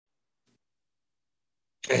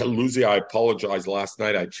Lucy, I apologize. Last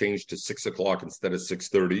night I changed to 6 o'clock instead of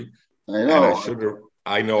 6:30, I and I know. should have.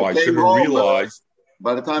 I know I I should came have home. realized.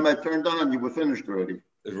 By the time I turned on, you were finished already.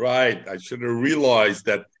 Right, I should have realized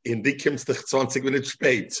that in die kommst du 20 minutes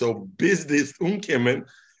spät. So bis this umkommen,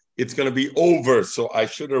 it's going to be over. So I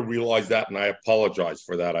should have realized that, and I apologize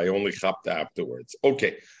for that. I only hopped afterwards.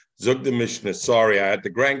 Okay, Zug the Mishnah. Sorry, I had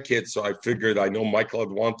the grandkids, so I figured I know Michael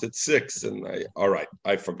had wanted 6, and all right,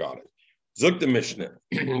 I forgot it. Zug the Mishnah.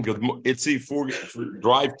 It's for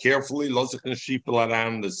drive carefully. The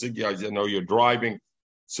sigya, you know you're driving,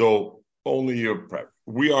 so only your prep.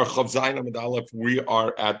 We are Chav Zayin Amud Aleph. We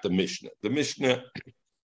are at the Mishnah. The Mishnah.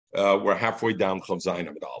 We're halfway down Chav Zayin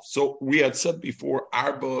Amud Aleph. So we had said before,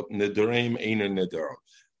 Arba Nederim Eina Nederim,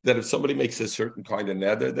 that if somebody makes a certain kind of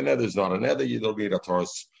nether, the nether is not a nether. You don't need a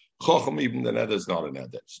Taurus Chacham. Even the nether is not a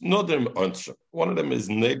nether. It's Nederim Unsum. One of them is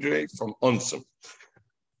Nedre from Unsum.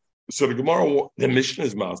 So the Gemara, the Mishnah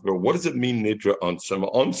is Masber. What does it mean, Nidra Unsum?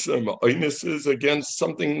 Unsum, Einus is against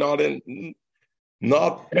something not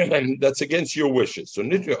and that's against your wishes. So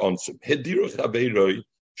Nidra Unsum. Hediruch Abeiroi.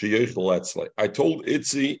 I told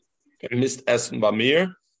Itzi, missed Essen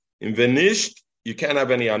Bamir, in Venisht, you can't have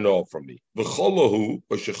any ano from me. V'cholahu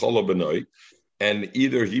or shecholo b'noi, and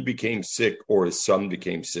either he became sick or his son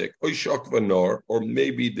became sick, or shak v'nor, or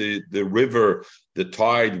maybe the river, the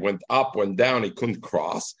tide went up, went down, he couldn't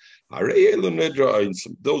cross. Those are nidra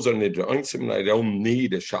einsim, and I don't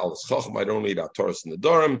need a shalas chacham, I don't need a Taurus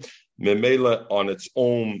nedarim. Memela on its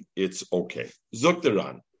own, it's okay.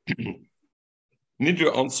 Zukteran.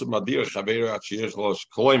 Nidra answer Madir Chavera Chieshlosh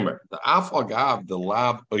Kloimer. The Afagav, the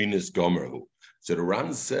Lab Oinis Gomerhu. So the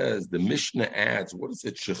Ran says, the Mishnah adds, what is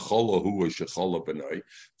it? Shecholahu or Shechola Benoi?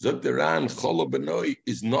 Zok the Ran, Chola Benoi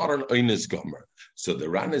is not an Oinis Gomer. So the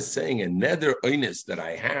Ran is saying another Oinis that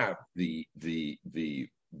I have, the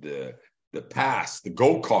pass, the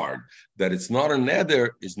go card, that it's not a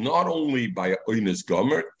nether, is not only by a Oinis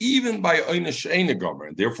Gomer, even by Oinis Sheina Gomer.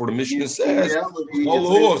 And therefore the Mishnah says,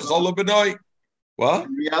 Chola Benoi. What?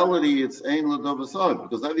 In reality, it's Ein Ladovasod,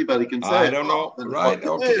 because everybody can say. I don't know. Right?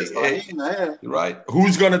 Okay. Right.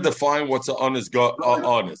 Who's going to define what's an honest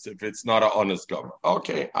honest if it's not an honest gomer?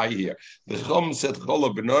 Okay, I hear. The Chum said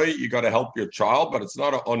Chola B'noi, you got to help your child, but it's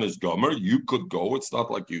not an honest gomer. You could go. It's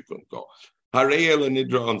not like you couldn't go. Hareyel and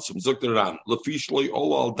Nidra on some Zukteran. Lefishli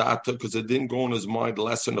all al data because it didn't go in his mind.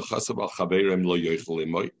 Lesson of Chasab al Chaberem lo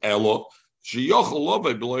yoichelimoy elo sheyochel love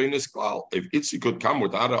below inis klal. If Itzi could come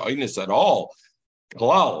without an inis at all.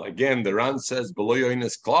 Klal, again, the Ran says below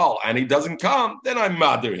yoinis klal, and he doesn't come, then I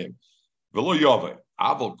mother him. Below yove,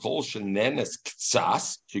 aval kol shenenes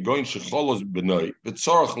ktsas, kigoin shecholos b'noi,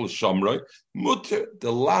 v'tzorach l'shamroi, mutter the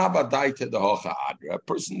laba daita the hocha adra. A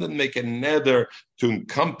person didn't make a nether to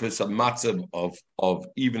encompass a matzav of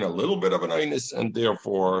even a little bit of an oinus, and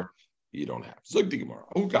therefore you don't have. Zog the Gemara,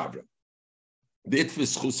 ugavra,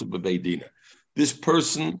 ditvis chusa b'beidina. This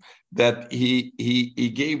person that he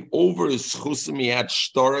gave over his chusim, he had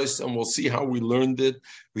shtaris, and we'll see how we learned it.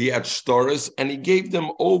 He had shtaris, and he gave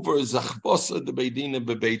them over zachbosa de beidina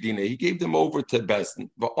bebeidina. He gave them over to Bezdin.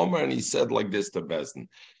 Va'omer, and he said like this to Bezdin: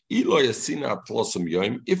 Ilo yasina plosum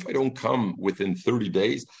yoim. If I don't come within 30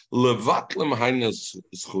 days, levatlem hainas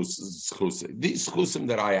chusim. These chusim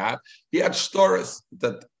that I have, he had shtaris,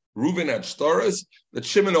 that Reuven had shtaris, that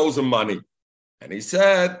Shimon owes him money, and he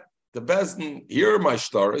said. The Bezdin, here are my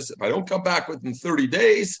shtaris. If I don't come back within 30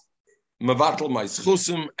 days, mevatel my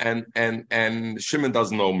schusim, and Shimon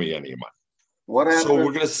doesn't owe me any money. What happened? So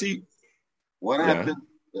we're going to see. What happened,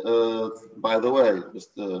 by the way,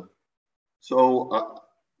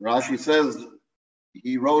 Rashi says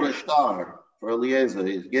he wrote a shtar for Eliezer.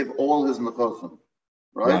 He gave all his nechosim,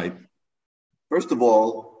 right? First of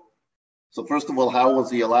all, how was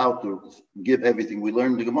he allowed to give everything? We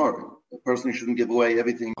learned the Gemara. A person shouldn't give away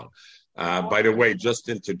everything. By the way, just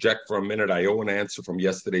to interject for a minute, I owe an answer from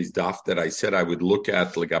yesterday's daf that I said I would look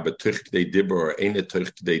at like a Turkdei Dibber or Eine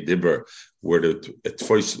Turkdei Dibber, where the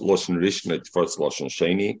first Lashon Rishon, the first Lashon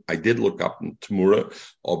Sheni. I did look up in Tamura,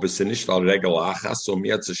 obviously al regel achas. So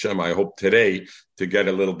Miatz Hashem, I hope today to get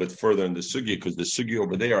a little bit further in the sugi, because the sugi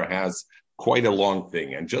over there has quite a long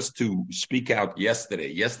thing. And just to speak out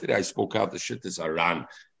yesterday I spoke out the Shittas Aran.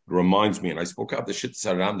 Reminds me, and I spoke out the Shittas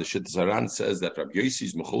Aran. The Shittas Aran says that Rabbi Yossi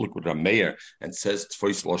is mechulik with Rameir and says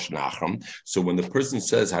Tfois Lashon Achram. So when the person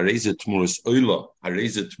says Hareze Tmuras Oila,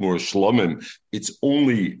 Hareze Tmuras Shlomim, it's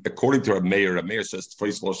only according to Rameir. Rameir says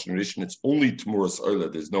Tfois Lashon Rishon. It's only Tmuras Oila.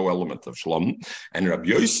 There's no element of Shlomim. And Rabbi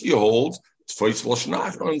Yossi holds Tfois Lashon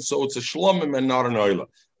Achram, so it's a Shlomim and not an Oila.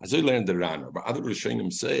 As I learned the Rana, but other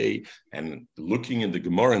Rishonim say, and looking in the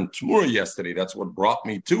Gemara and Tmura yesterday, that's what brought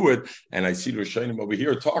me to it. And I see the Rishonim over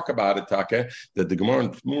here talk about it, Taka, that the Gemara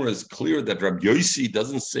and Tmura is clear that Rabbi Yossi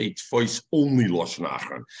doesn't say Tfois only Lashon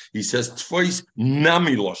Achron. He says Tfois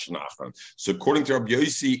Nami Lashon Achron. So according to Rabbi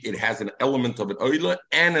Yossi, it has an element of an Oila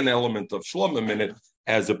and an element of Shlomim in it,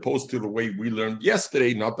 as opposed to the way we learned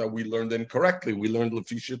yesterday. Not that we learned incorrectly. We learned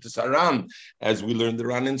Lefisha Tisaran as we learned the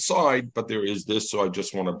Ran inside, but there is this, so I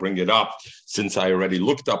just want to bring it up since I already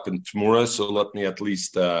looked up in Tmura, so let me at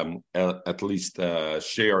least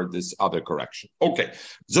share this other correction. Okay,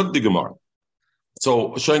 Zug the Gemara. So,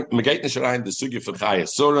 Megait Nisharain, the Sugi for Chaya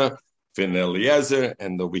Surah, Fin Eliezer,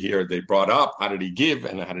 and over here they brought up how did he give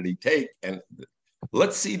and how did he take, and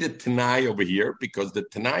let's see the Tanai over here, because the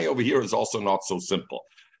Tanai over here is also not so simple.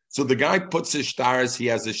 So the guy puts his stars, he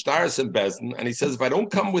has his stars in Bezdin, and he says, if I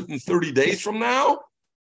don't come within 30 days from now,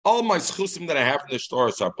 all my schusim that I have in the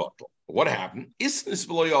stars are bottled. What happened? Isnis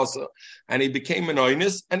v'lo, and he became an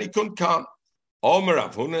oinus, and he couldn't come. Omer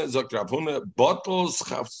Rav Huna, Zok Rav Huna, bottles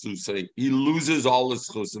chavsusei. He loses all his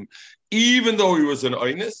schusim. Even though he was an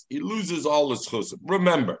oinus, he loses all his schusim.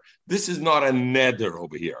 Remember, this is not a neder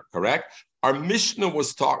over here, correct? Our Mishnah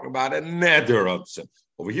was talking about a neder of sin.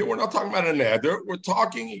 Over here, we're not talking about a neder. We're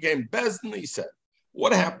talking again. Bezdin, he said.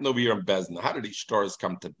 What happened over here in Bezdin? How did these stars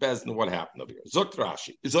come to Bezdin? What happened over here? Zok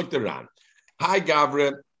Rashi, Zok the Ran. Hi,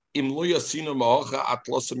 Gavre. Hi,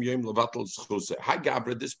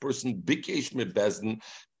 Gabra, this person, Bikesh me Bezdin,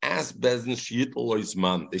 asked Bezdin, Shiyitalois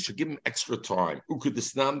man. They should give him extra time.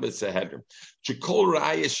 Ukudisnam besehedim. Chikol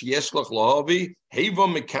Rayesh Yeshlach Lahavi, Heva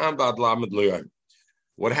Mekan Bad Lamed Leon.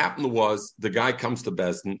 What happened was the guy comes to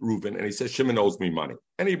Bezdin, Reuben, and he says, Shimon owes me money.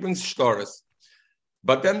 And he brings shtaris.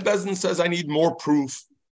 But then Bezdin says, I need more proof.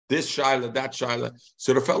 This shaila, that shaila.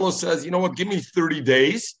 So the fellow says, you know what, give me 30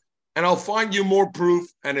 days. And I'll find you more proof.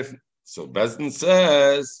 And if so, Bezdin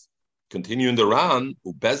says, continuing the Ran,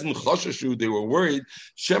 Bezdin Chosheshu, they were worried.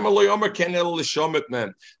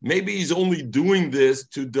 Maybe he's only doing this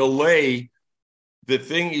to delay the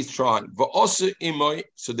thing he's trying.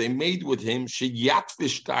 So they made with him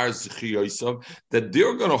that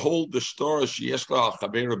they're going to hold the star,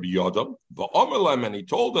 and he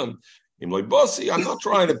told them, I'm not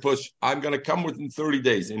trying to push. I'm going to come within 30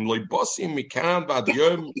 days. Those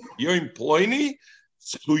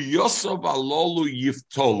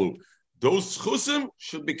schusim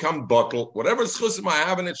should become bottle. Whatever schusim I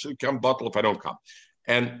have in it should become bottle if I don't come.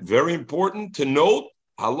 And very important to note,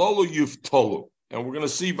 halolu yiftolu. And we're going to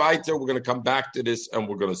see weiter. We're going to come back to this and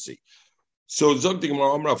we're going to see. So Zog the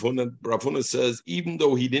Gemara Rav Huna says, even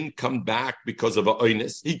though he didn't come back because of a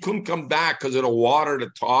oinus, he couldn't come back because of the water, the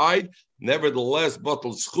tide. Nevertheless,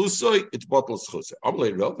 batal schusay, it's batal schusay.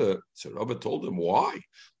 Amalei Rava, so Rava told him why.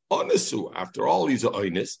 Onesu, after all, he's a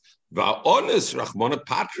oinus. Va'ones rachmana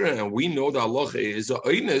patra, and we know that halacha is a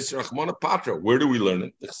oinus rachmana patra. Where do we learn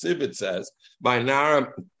it? The Chsibit says by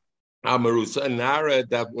Nara Amarusa, Nara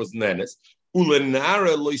that was nenes.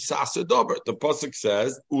 Ulenara loisasa dover. The pasuk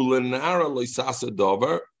says Ulenara loisasa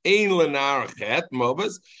dover. Ein lenara chet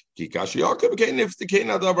mavas kikash Yaakov kein niftekein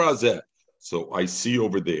adavar azeh. So I see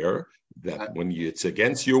over there that when it's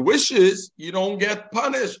against your wishes, you don't get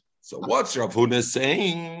punished. So what's Rav Huna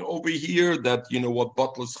saying over here? That you know what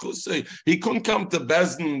Batlas Chusay, he couldn't come to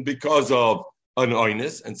Bezdin because of an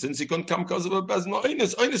oinus, and since he couldn't come because of a Bezdin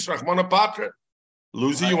oinus Rachmana Patra.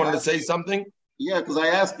 Lucy, you wanted to say something? Yeah, because I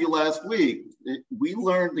asked you last week. We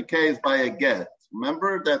learned the case by a get.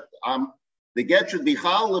 Remember that the get should be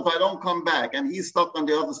chal if I don't come back, and he's stuck on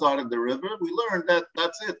the other side of the river. We learned that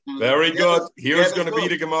that's it. Very good. Here's going to be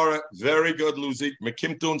the Gemara. Very good, Lucy.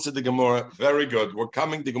 Mekim to the Gemara. Very good. We're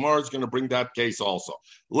coming. The Gemara is going to bring that case also.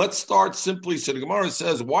 Let's start simply. So the Gemara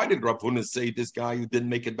says, why did Rav Huna say this guy who didn't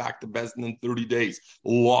make it back to Bezdin in 30 days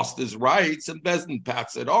lost his rights, and Bezdin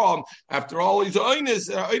pats it on? After all, he's Einis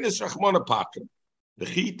Rachmana Patrim. The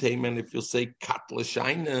Chitem, and if you'll say Katla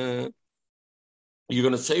Shaina, you're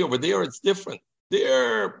going to say over there it's different.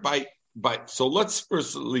 There by so let's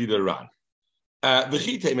first lead it on. The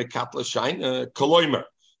Chitem Katla Shaina Koloimer.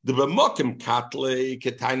 The B'mokim Katle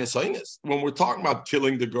Ketainis Einis. When we're talking about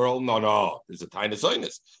killing the girl, no, there's a Tainis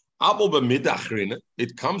Einis. Abel b'midachrina,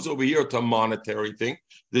 it comes over here to a monetary thing.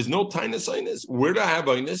 There's no Tainis Einis. Where do I have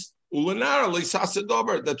Einis? Ulanara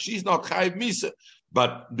Lisasedover, that she's not Chayiv Misa.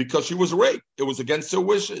 But because she was raped, it was against her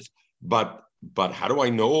wishes. But But how do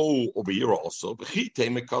I know over here also? But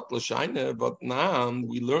now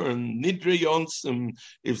we learn Nidre Yonsum,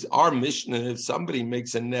 if our Mishnah, if somebody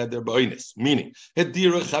makes a neder b'oinus, meaning,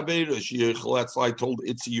 that's why I told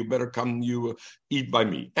Itzi, you better come, you eat by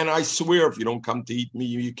me. And I swear, if you don't come to eat me,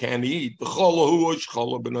 you can't eat. What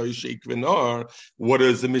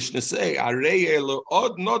does the Mishnah say?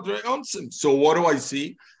 So what do I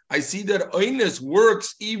see? I see that Oinus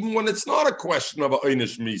works even when it's not a question of a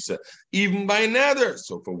Oinish Misa, even by another.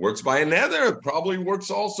 So if it works by another, it probably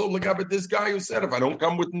works also. Look up at this guy who said, if I don't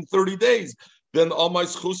come within 30 days, then all my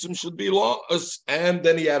schusim should be lost. And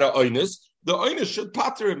then he had a Oinus. The Oinus should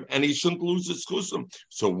pater him, and he shouldn't lose his schusim.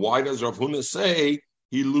 So why does Rav Huna say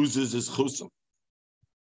he loses his schusim?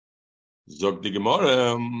 Zog the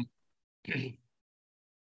Gemara.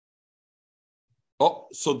 Oh,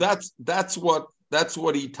 so that's what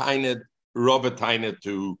he tined, Robert tined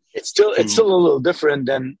to. It's still a little different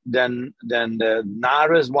than the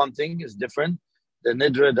Nara is one thing, is different. The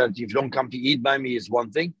Nidra that if you don't come to eat by me is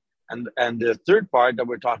one thing. And the third part that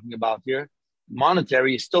we're talking about here,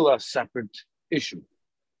 monetary, is still a separate issue.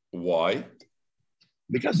 Why?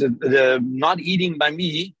 Because the not eating by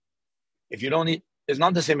me, if you don't eat, is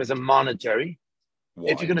not the same as a monetary.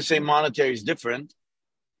 Why? If you're going to say monetary is different,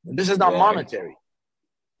 this is not monetary.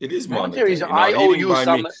 It is monetary. I owe you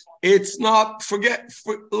some. It's not.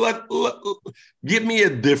 Give me a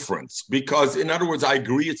difference, because in other words, I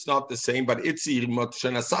agree it's not the same. But it's is a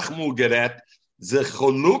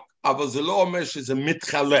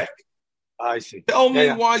mitchalek. I see. Tell me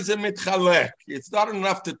why is it mitchalek? It's not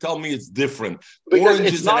enough to tell me it's different. Because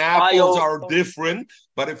oranges and apples are different,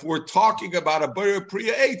 but if we're talking about a B'er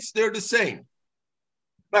Priya eights, they're the same.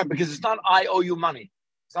 Right, because it's not I owe you money.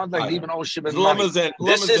 It's not like even Oshib and money.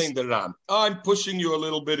 I'm pushing you a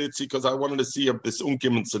little bit, Itzi, because I wanted to see if this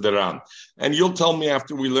unkim and Sideran. And you'll tell me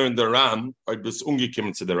after we learn the Ram, or this ungikim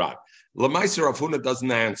and Sideran. Lamaiser Rav Huna doesn't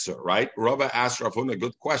answer, right? Rava asked Rav Huna a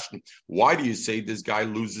good question. Why do you say this guy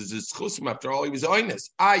loses his chusim? After all, he was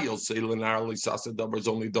oinus. You'll say Lenarli Sasa Davar is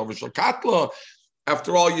only Davar Shakatla.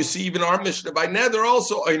 After all, you see, even our Mishnah by Nether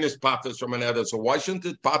also oinus patters from a Nether. So why shouldn't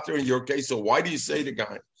it patter in your case? So why do you say the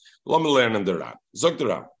guy? Let me learn in the Ram. Zog the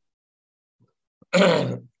Ram.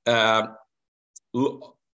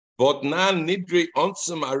 But now nidri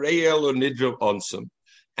onsum areel or nidri onsum.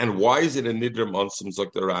 And why is it a nidri onsum?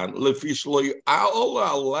 Zog the Ram. Lefishloi al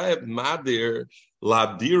alev madir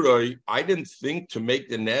ladiroi. I didn't think to make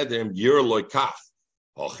the neder year loy kaf.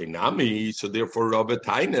 So therefore, Rabbi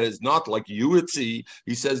Taina is not like you would see.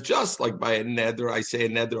 He says, just like by a neder, I say a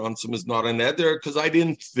neder on some is not a neder, because I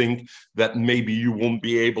didn't think that maybe you won't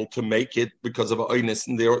be able to make it because of oinus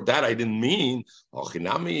and there. That I didn't mean. Let's say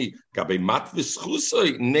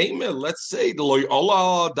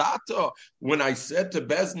when I said to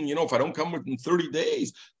Bezin, if I don't come within 30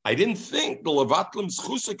 days, I didn't think that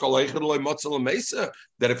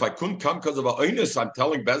if I couldn't come because of a oinus, I'm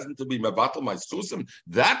telling Bezin to be mevatel my schusim.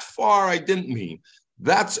 That far I didn't mean.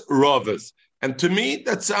 That's Ravas. And to me,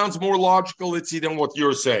 that sounds more logical, than what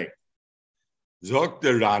you're saying. Zog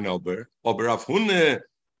the Ran aber Rav Huna,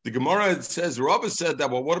 the Gemara says, Rava said that,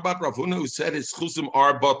 well, what about Rav Huna who said his chusim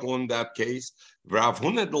are bottle in that case? Rav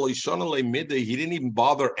Huna, he didn't even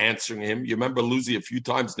bother answering him. You remember, Lucy, a few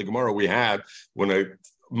times the Gemara we had, when a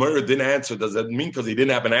Murray didn't answer, does that mean because he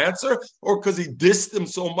didn't have an answer, or because he dissed him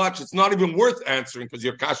so much it's not even worth answering because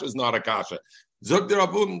your kasha is not a kasha? Zog the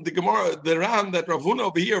Ravun, the Gemara, the Ram that Rav Huna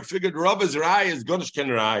over here figured Rava's raya is Gonish Ken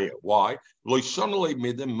raya. Why? He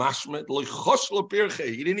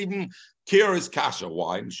didn't even care his kasha.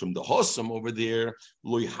 Why? The Hossam over there,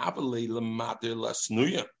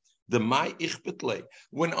 the my ichbetle.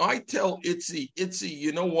 When I tell Itzi,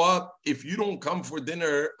 you know what? If you don't come for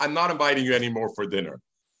dinner, I'm not inviting you anymore for dinner.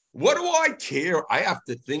 What do I care? I have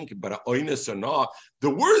to think about an oinus or not. The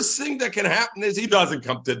worst thing that can happen is he doesn't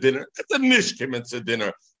come to dinner. It's a nishkim to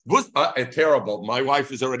dinner. Terrible. My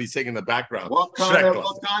wife is already singing in the background. What kind of?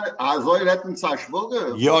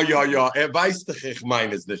 Ja. Weiß doch, ich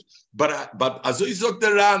meine es nicht. But also sagt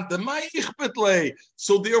der Ran, the my ichbetle.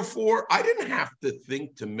 So therefore, I didn't have to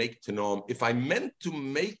think to make Tanom. If I meant to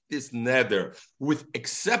make this nether with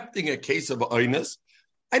accepting a case of oinus,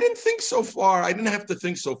 I didn't think so far. I didn't have to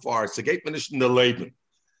think so far. It's a gate in the Laban.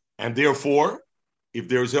 And therefore, if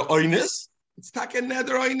there's an oinus, it's tak a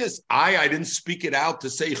nether oinus. I didn't speak it out to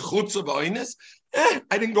say chutz of oinus. I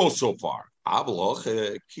didn't go so far. I told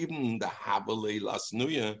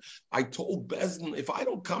Bezin, if I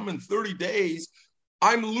don't come in 30 days,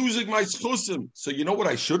 I'm losing my schusim. So you know what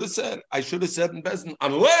I should have said? I should have said in Bezin,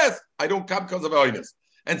 unless I don't come because of oinus.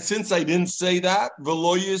 And since I didn't say that,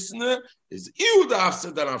 v'lo yisne is iud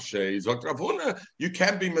afse dan afshei. Zok Rav Huna, you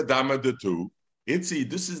can't be medama the two. Itzi,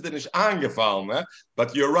 this is the nish angefallen,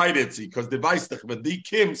 but you're right, Itzi, because the weistig with the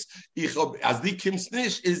kims, as the kims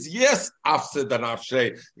nish is yes afse dan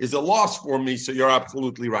afshei is a loss for me. So you're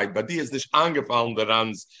absolutely right. But the is nish angefallen the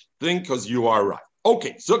ran's thing because you are right.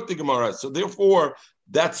 Okay, zok the Gemara. So therefore.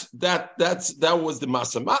 That was the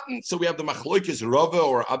Masamatin. So we have the Machloikis Rava,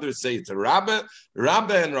 or others say it's a Rabba.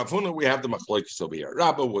 Rabba and Rav Huna, we have the Machloikis over here.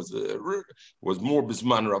 Rabba was more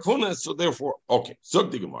Bisman Rav Huna, so therefore, okay.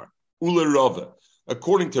 Zog the Gemara. Ula Rava.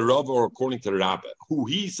 According to Rava or according to Rabba, who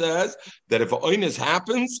he says that if a oinus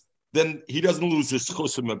happens, then he doesn't lose his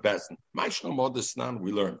chusim a besan. Ma'ishna modesnan,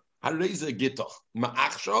 we learn. Hareza gitoch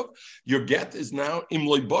ma'achshav. Your get is now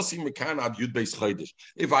imloy bosi mekan ad yud beis chaydish.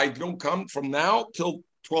 If I don't come from now till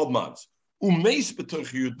 12 months, umeis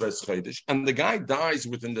b'toch yud beis chaydish, and the guy dies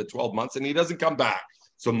within the 12 months and he doesn't come back.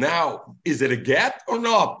 So now, is it a get or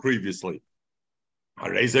not? Previously,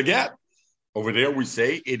 hareza get. Over there, we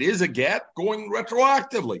say it is a get going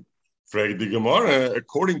retroactively. Frag the Gemara,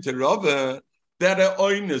 according to Rava, that a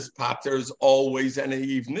oinus pater is always an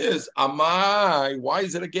evenis. Amai, why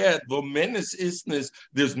is it a get? Vomenis isnis.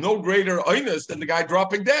 There's no greater oinus than the guy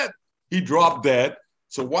dropping dead. He dropped dead.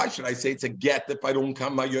 So why should I say it's a get if I don't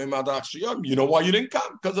come? You know why you didn't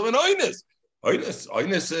come? Because of an oinus.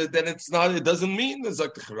 Oinus, then it's not. It doesn't mean the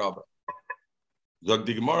Zak Rabba. Zak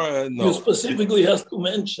the Gemara, no. You specifically has to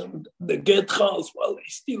mention the get house while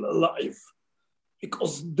he's still alive,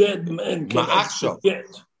 because dead man cannot get.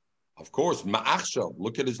 Of course, ma'achshav.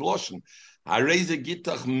 Look at his lashon. Hareza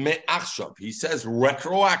gitach me'achshav. He says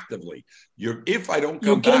retroactively. If I don't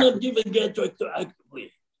come back, you cannot give a get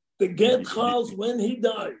retroactively. The get chals when he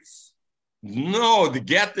dies. No, the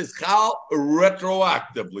get is chal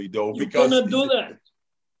retroactively though. You cannot do that.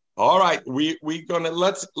 All right, we're gonna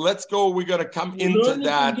let's go. We're gonna come into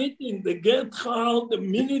that. The get chal the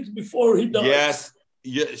minute before he dies. Yes.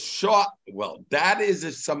 Yeah, sure. Well, that is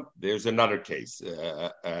there's another case,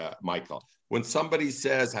 Michael. When somebody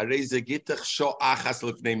says "Hareze gitach sho achas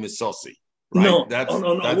lifnei misosi," right? No,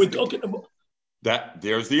 no. We're talking about that.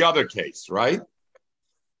 There's the other case, right?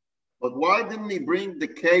 But why didn't he bring the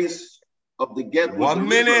case of the get? 1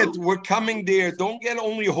 minute, we're coming there. Don't get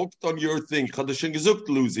only hooked on your thing. Chadashin gezukt,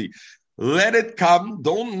 Lucy. Let it come.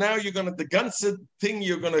 Don't now. You're gonna the ganze thing.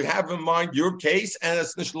 You're gonna have in mind your case, and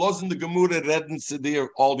it's nicht los in the Gemara redden sedir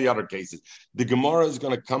all the other cases. The Gemara is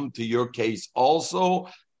gonna come to your case also,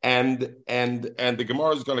 and the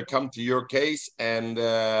Gemara is gonna come to your case, and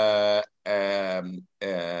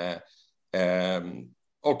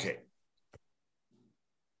okay.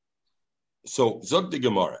 So zog the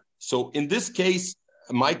Gemara. So in this case,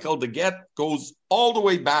 Michael, the get goes all the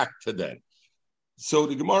way back to then. So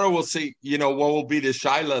the Gemara will say, what will be the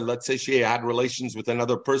shaila? Let's say she had relations with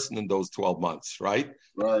another person in those 12 months, right?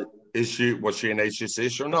 Right. Was she an Eishes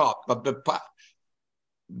Ish or not? But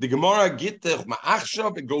the Gemara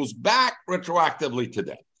it goes back retroactively to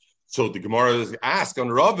that. So the Gemara is asked on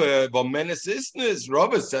Rava, Rava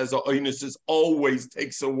says Oinus always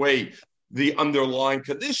takes away the underlying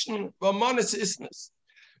condition.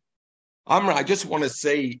 Amra, I just want to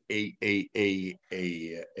say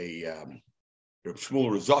Reb Shmuel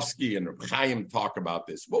Rozovsky and Reb Chaim talk about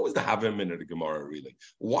this. What was the Havim in the Gemara really?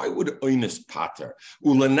 Why would Oinus pater?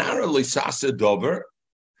 Ulanara lisasa dover,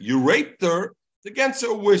 you raped her against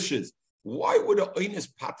her wishes. Why would a Oinus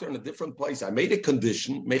pater in a different place? I made a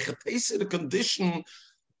condition. The condition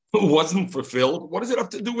wasn't fulfilled. What does it have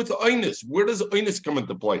to do with the Oinus? Where does Oinus come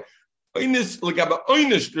into play? Oinus,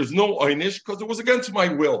 there's no Oinus because it was against my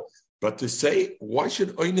will. But to say, why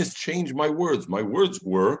should Oinus change my words? My words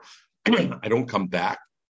were, I don't come back.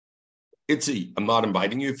 Itzi, I'm not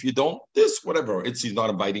inviting you if you don't. This, whatever. Itzi's not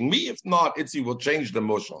inviting me. If not, Itzi will change the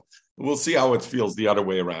mushal. We'll see how it feels the other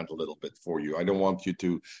way around a little bit for you. I don't want you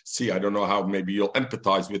to see. I don't know how maybe you'll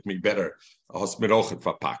empathize with me better.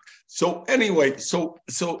 So anyway, so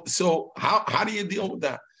how do you deal with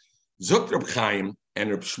that? Zok Reb Chaim and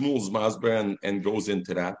Reb Shmuel's Masber and goes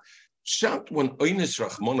into that. Shat when Oinus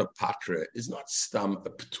Rachmona Patra is not stam a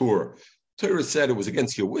p'tur. Torah said it was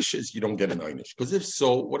against your wishes, you don't get an Einish. Because if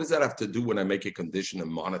so, what does that have to do when I make a condition of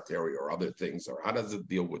monetary or other things? Or how does it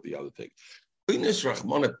deal with the other thing? Einish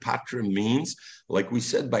Rachmana Patra means, like we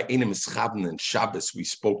said by Einem Eschabn and Shabbos, we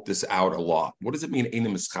spoke this out a lot. What does it mean,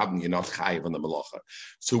 Einem Eschabn, you're not chayiv on the malacha?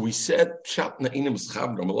 So we said, Shatna Einem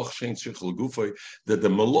Eschabn, or Malach Shein Shechel Gufay, that the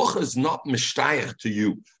malacha is not mishtayach to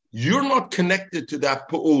you. You're not connected to that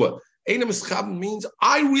pu'ula. Einem Eschabn means,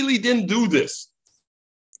 I really didn't do this.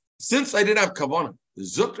 Since I didn't have kavanah,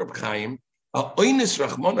 Zuk Reb Chaim, Oinus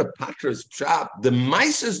Rachmana Patra's pshat. The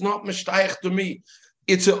mice is not mishtayach to me.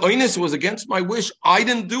 It's a oinus was against my wish. I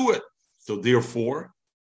didn't do it. So therefore,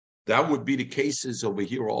 that would be the cases over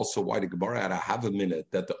here also why the Gemara had to have a minute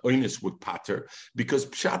that the oinus would pater, because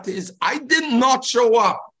pshat is I did not show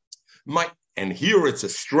up. And here it's a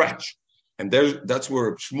stretch. And that's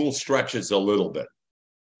where Shmuel stretches a little bit.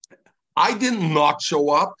 I did not show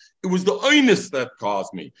up. It was the oinus that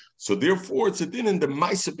caused me. So therefore, it's a din in the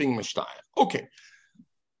Maisa being Mashtayach. Okay.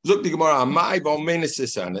 Zok the Gemara, Amai v'omenes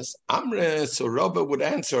isanis. Amre, so Rabba would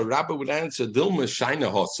answer, Dilma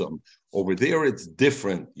Shaina Hosam. Over there, it's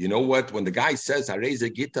different. You know what? When the guy says,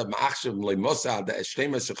 Hareza Gita Ma'achshav Le'mosa the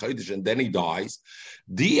Eshtema Shechodesh, and then he dies,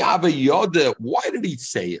 Di'ava Yoda, why did he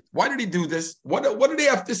say it? Why did he do this? What did he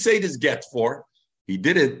have to say this get for? He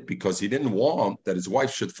did it because he didn't want that his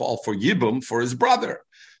wife should fall for Yibum for his brother.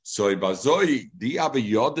 So Ibazoi, Di'ava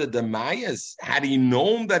Yoda the Mayas, had he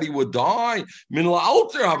known that he would die, Min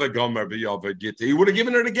La'alter Hava Gomer B'Yava Gita, he would have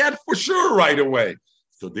given her the get for sure right away.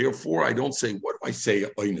 So therefore, I don't say, what do I say?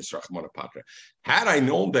 Had I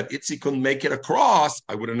known that Itzi couldn't make it across,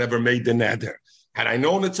 I would have never made the nether. Had I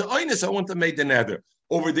known it's a oinus, I wouldn't have made the nether.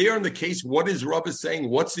 Over there in the case, what is Rabbi saying?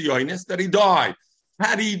 What's the oinus? That he died.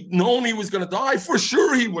 Had he known he was going to die, for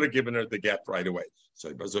sure he would have given her the get right away. So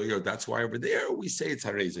that's why over there we say it's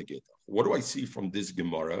Hareza Gita. What do I see from this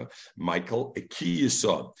Gemara, Michael? A key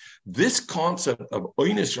yesod. This concept of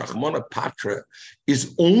oinus rachmana patra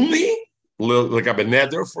is only like a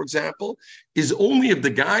neder, for example, is only if the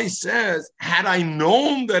guy says, had I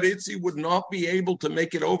known that Itzi would not be able to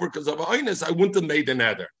make it over because of oinus, I wouldn't have made the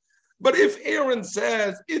neder. But if Aaron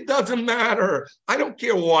says, it doesn't matter, I don't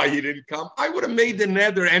care why he didn't come, I would have made the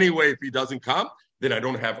neder anyway if he doesn't come, then I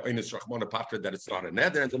don't have oinus rachmana patra that it's not a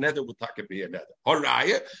neder, and the neder will be a neder.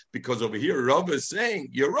 Haraya, because over here Rav is saying,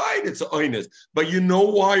 you're right, it's a oinus, but you know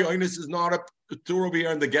why oinus is not a tour over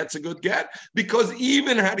here and the get's a good get? Because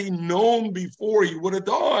even had he known before he would have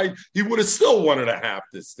died, he would have still wanted to have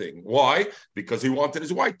this thing. Why? Because he wanted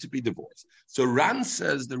his wife to be divorced. So Ran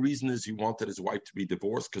says the reason is he wanted his wife to be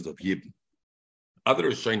divorced because of Yibn.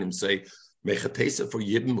 Other Rishonim say, Mechatesa for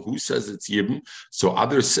Yibn, who says it's Yibn? So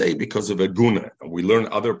others say because of Aguna. And we learn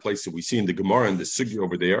other places, we see in the Gemara and the Sugi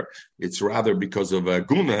over there, it's rather because of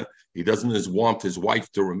Aguna. He doesn't want his wife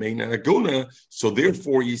to remain an Aguna. So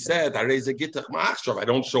therefore he said, I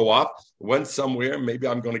don't show up, went somewhere, maybe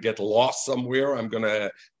I'm going to get lost somewhere, I'm going to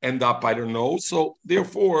end up, I don't know. So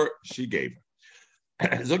therefore she gave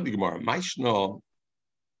her. Zog the Gemara, Maishno,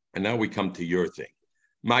 and now we come to your thing.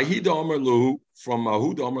 Mahida Omerlu, from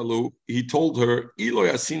Mahud Omerlu, he told her,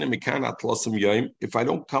 if I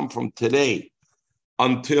don't come from today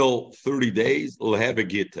until 30 days, I'll have a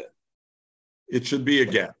gita. It should be a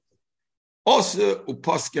get. Also,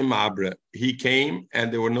 Upaske Mabre, he came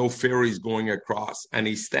and there were no ferries going across, and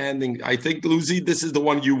he's standing. I think, Lucy, this is the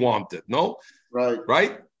one you wanted, no?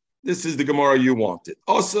 Right? This is the Gemara you wanted.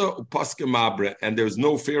 Also, Upaske Mabre, and there's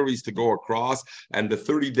no ferries to go across, and the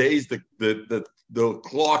 30 days, the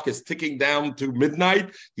clock is ticking down to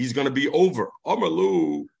midnight. He's going to be over.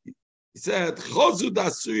 Omerlu, he said, Chozu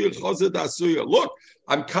dasuya. Look,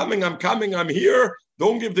 I'm coming, I'm here.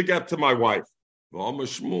 Don't give the get to my wife.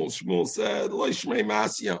 Shmuel said, Lo Shmei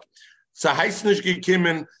Masya. So Heisnish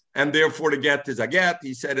gekimen, and therefore the get is a get.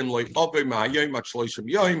 He said,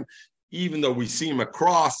 even though we see him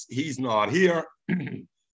across, he's not here,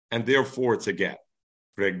 and therefore it's a get.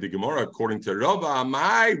 The Gemara, according to Rava,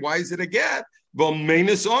 why is it a get? Well,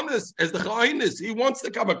 mainus honest as the chayinus. He wants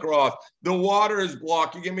to come across. The water is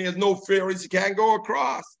blocking him. He has no ferries. He can't go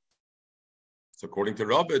across. So according to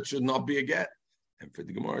Rava, it should not be a get. And for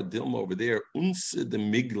the Gemara Dilma over there, unse the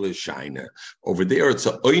migla shiner. Over there, it's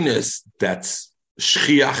a oinus that's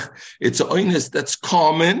shchiach. It's a oinus that's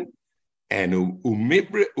common. And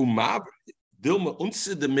umibre umab Dilma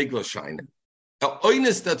unse the migla shiner. A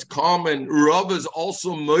oinus that's common. Rava is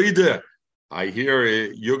also moide. I hear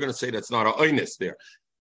you're going to say that's not an oinus there.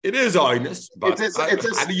 It is oinus, but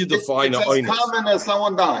how do you define an oinus? It's as common as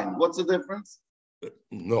someone dying. What's the difference?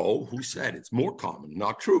 No, who said it's more common?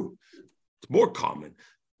 Not true. It's more common.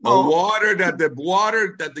 The water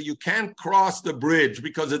that you can't cross the bridge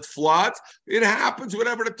because it floods. It happens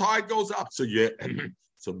whenever the tide goes up. So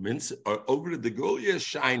over the Gulia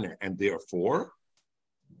Shina, and therefore,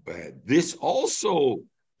 this also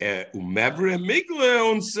umevre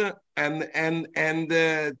migle and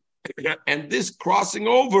this crossing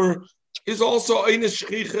over is also in a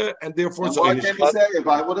shchicha, and therefore it's why can't you say, if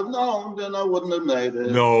I would have known, then I wouldn't have made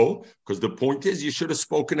it? No, because the point is you should have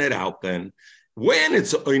spoken it out then. When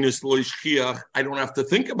it's an oinus lo shchiach, I don't have to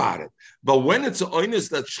think about it. But when it's an oinus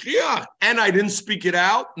that's shchiach and I didn't speak it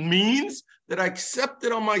out, means that I accept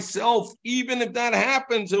it on myself. Even if that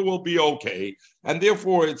happens, it will be okay, and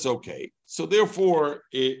therefore it's okay. So therefore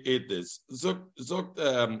it is.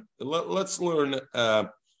 Let's learn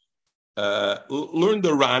the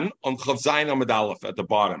Ran on Chav Zayin Amud Aleph at the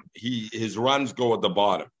bottom. His runs go at the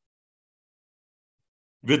bottom.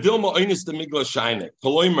 V'dilma oinus the migla shayne.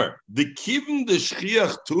 Koloimer, the kivim the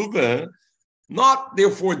shchiach tuve, not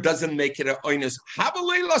therefore doesn't make it an oinus.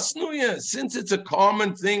 Habalei lasnuya, since it's a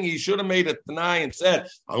common thing, he should have made a t'nai and said,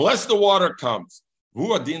 unless the water comes.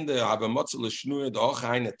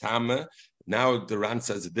 Now the Ran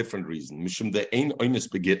says a different reason.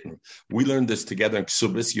 We learned this together in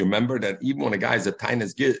Ksubis. You remember that even when a guy is a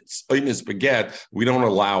tainas oinus beget, we don't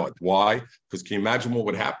allow it. Why? Because can you imagine what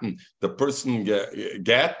would happen? The person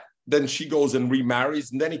get, then she goes and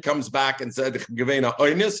remarries, and then he comes back and said, "Gevena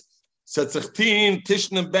oinus." Setzachtin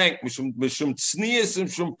tishnem bank mishum tznius and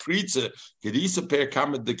mishum pritze gedisa per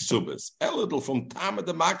kamed de ksubas elidl from tama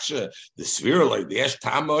de maksha the spherely the esh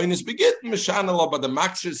tama oinus begit mishanala, but the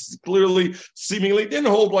maksha clearly seemingly didn't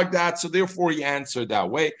hold like that, so therefore he answered that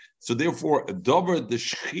way. So therefore dover the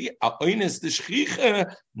oinus the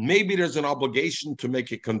shchicha, maybe there's an obligation to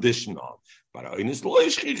make a condition on, but oinus lo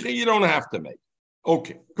shchicha you don't have to make.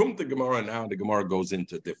 Okay, come to Gemara now. The Gemara goes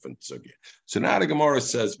into different sugya. So now the Gemara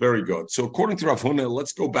says, very good. So according to Rav Huna,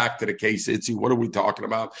 let's go back to the case. Itzi, what are we talking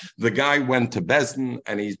about? The guy went to Bezdin,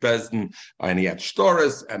 and he's Bezdin, and he had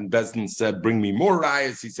shtoris, and Bezdin said, bring me more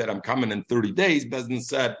rayas. He said, I'm coming in 30 days. Bezdin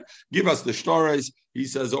said, give us the shtoris. He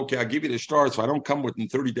says, okay, I'll give you the shtoris. If I don't come within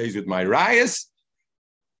 30 days with my rayas,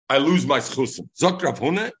 I lose my schusim. Zok Rav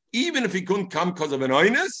Huna, even if he couldn't come because of an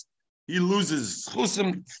oinus, he loses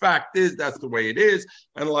chusim. Fact is, that's the way it is.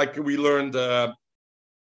 And like we learned, Rav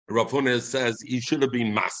Huna says he should have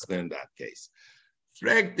been master in that case.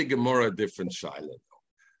 Frag the Gemara a different shaila.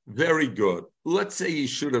 Very good. Let's say he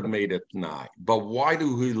should have made it nigh, but why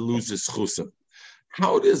do he lose his chusim?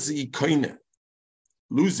 How does he koine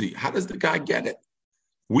lose it? How does the guy get it?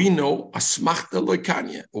 We know asmachta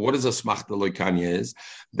loikanya. What is asmachta loikanya is?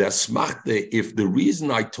 The asmachta, if the reason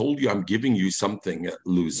I told you I'm giving you something,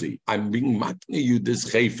 Lucy, I'm being matne you this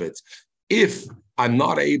chayfetz. If I'm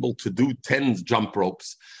not able to do 10 jump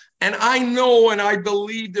ropes, and I know and I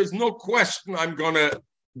believe there's no question I'm going to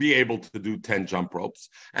be able to do 10 jump ropes,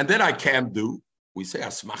 and then I can't do, we say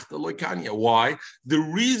asmachta loikanya. Why? The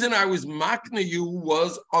reason I was makna you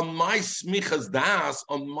was on my smichas das,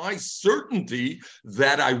 on my certainty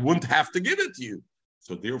that I wouldn't have to give it to you.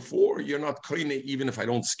 So therefore, you're not koine even if I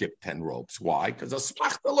don't skip 10 ropes. Why? Because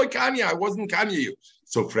asmachta loikanya, I wasn't kanya you.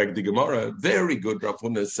 So frag the Gemara, very good. Rav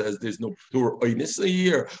Huna says there's no pure oinisa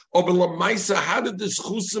here. Obelamaisa, how did this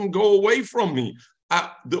chusim go away from me?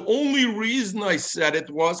 The only reason I said it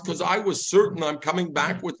was because I was certain I'm coming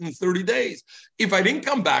back within 30 days. If I didn't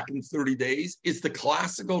come back in 30 days, it's the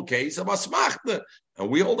classical case of asmachta. And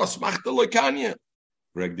we hold asmachta loikanya.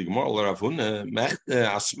 Reg the Gemara, Rav Huna, mechte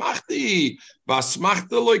asmachti,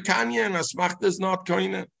 basmachta loikanya, and asmachta is not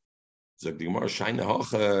koine. So the Gemara, shaina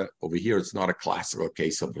hoche, over here it's not a classical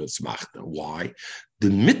case of asmachta. Why? The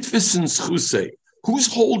mitvisin schusei. Who's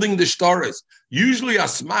holding the shtaris? Usually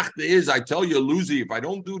asmachta is, I tell you, Lucy, if I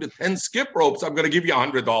don't do the 10 skip ropes, I'm going to give you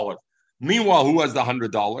 $100. Meanwhile, who has the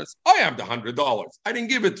 $100? I have the $100. I didn't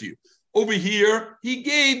give it to you. Over here, he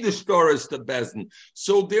gave the shtaris to Bezdin.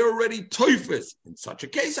 So they're already teufus. In such a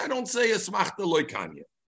case, I don't say asmachta loikanya.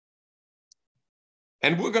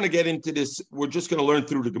 And we're going to get into this. We're just going to learn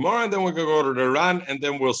through the Gemara, and then we're going to go to the Ran, and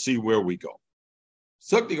then we'll see where we go.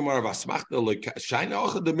 Sag the Gemara vasmachta loikanya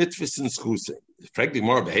auch the mitzvahs schuse. Frag the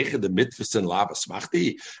Gemara beheche the mitzvahs and la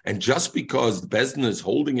vasmachti. And just because Bezdin is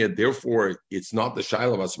holding it, therefore it's not the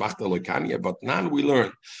shaila vasmachta loikanya. But now we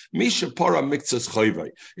learn misha para mitzvahs chayvay.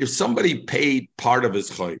 If somebody paid part of his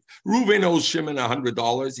chayv, Reuven owes Shimon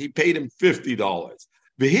 $100. He paid him $50.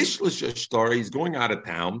 The Hishlish story, he's going out of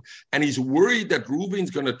town, and he's worried that Reuven's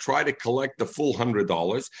going to try to collect the full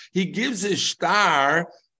 $100. He gives his star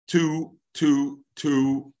to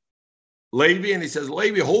Levi, and he says,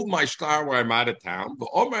 Levi, hold my star where I'm out of town. But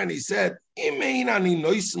Omar, and he said, if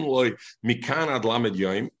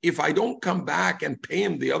I don't come back and pay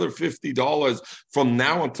him the other $50 from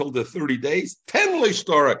now until the 30 days, 10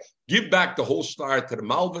 star, give back the whole star to the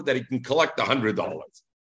Malva that he can collect $100.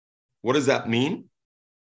 What does that mean?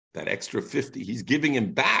 That extra 50, he's giving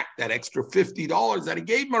him back that extra $50 that he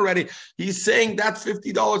gave him already. He's saying that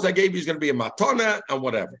 $50 I gave you is going to be a matana and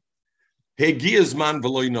whatever. It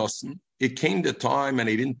came the time and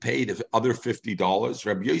he didn't pay the other $50.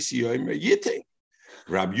 Rabbi Yossi Yomer Yitei.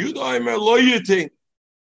 Rabbi Yehuda Omer lo yitin.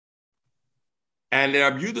 And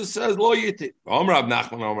Rabbi Yehuda says lo yitin. Omer Rab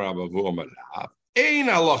Nachman, Omer Rab Avu, Omer Rav. Ein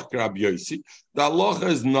halach Rabbi Yossi. The halacha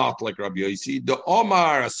is not like Rabbi Yossi. The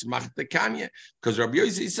Omar asmachta kanya, because Rabbi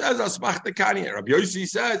Yossi says asmachta kanya. Rabbi Yossi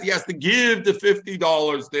says he has to give the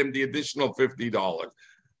 $50 to him, the additional $50.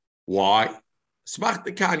 Why?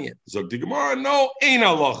 Asmachta kanya. Zog the Gemara, no, ein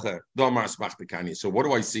halacha. The Omar asmachta kanya. So what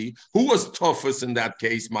do I see? Who was toughest in that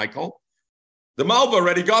case, Michael? The Malva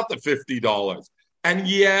already got the $50, and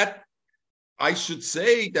yet I should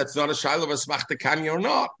say that's not a shaila of asmachta kanya or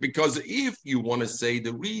not, because if you want to say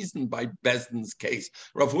the reason by Bezdin's case,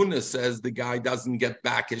 Rav Huna says the guy doesn't get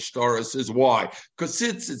back his shtaris is why? Because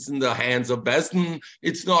since it's in the hands of Bezdin,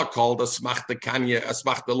 it's not called asmachta kanya,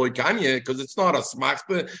 asmachta loy kanya, because it's not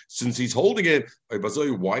asmachta since he's holding it.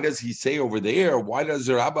 Why does he say over there? Why does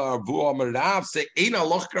Rabbi Avu Amar Rav say ein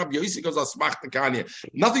aloch Rabbi Yossi because asmachta kanya?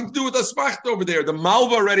 Nothing to do with asmachta over there. The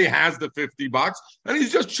Malva already has the $50, and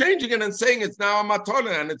he's just changing it and saying it's now a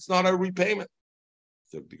matana and it's not a repayment.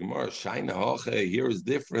 So the Gemara Shaina Hoche here is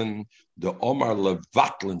different. The Omar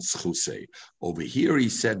Levatlin Schusei. Over here he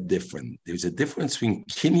said different. There's a difference between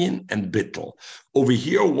Kinyan and Bittel. Over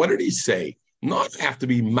here, what did he say? Not have to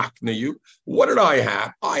be makna you. What did I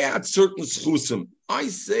have? I had certain schusim. I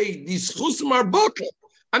say these schusim are bittel.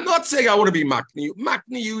 I'm not saying I want to be makna you.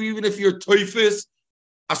 Makna you even if you're toifis.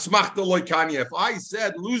 Asmachta loikanya. If I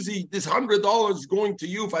said, Lucy, this $100 is going to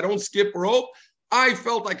you if I don't skip rope, I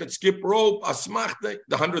felt I could skip rope. Asmachta,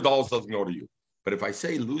 the $100 doesn't go to you. But if I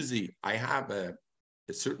say, Lucy, I have a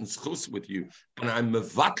certain schus with you, and I'm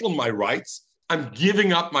mevatl my rights, I'm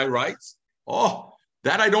giving up my rights. Oh,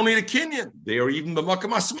 that I don't need a kinyan. They are even the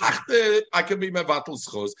makam asmachta. I can be mevatl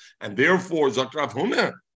schus, and therefore Zakrav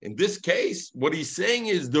Huna. In this case, what he's saying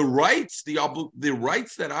is the rights, the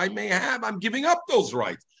rights that I may have, I'm giving up those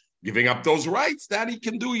rights. Giving up those rights, that he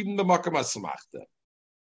can do even the makam asmachta.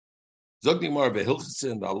 Zog Gemara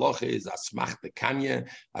v'hilchesen, the halacha is asmachta kanya,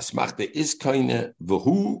 asmachta is kaina,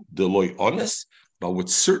 v'hu deloy honest, but with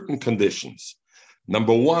certain conditions.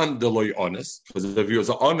 Number one, deloy honest, because if he was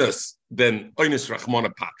honest, then honest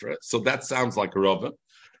rachmana patra, so that sounds like a rava.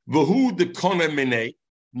 V'hu de kona minei.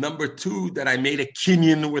 Number two, that I made a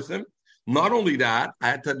kinyan with him. Not only that, I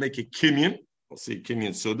had to make a kinyan. We'll see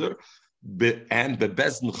kinyan sudar, and the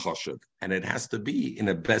bezn choshev, and it has to be in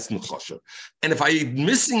a bezn choshev. And if I'm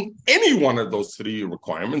missing any one of those three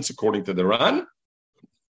requirements, according to the Ran,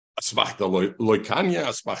 asmachta loikanya,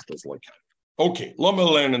 asmachta is loikanya. Okay, let me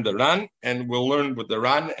learn in the Ran, and we'll learn with the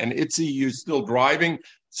Ran. And Itzi, you're still driving,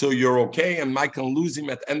 so you're okay. And Mike can lose him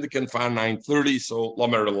at Endikan for 9:30, so let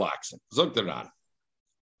me relax him. Zog the Ran.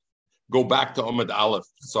 Go back to Omid Aleph.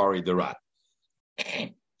 Sorry, the Ran.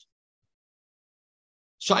 Shaina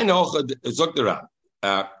Ocha Zog the Ran.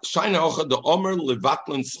 Shaina Ocha the Omer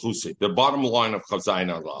Levatlin Schusik. The bottom line of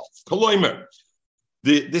Chazayin Aleph. Koloimer.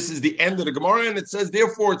 This is the end of the Gemara, and it says,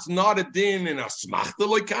 therefore, it's not a din in Asmachta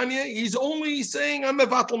Loikanya. He's only saying, I'm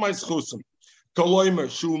mevatl my schusim. Koloimer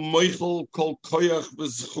Shu Meichel Kol Koyach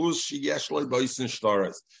V'Schus Sheyesh Le'Boisen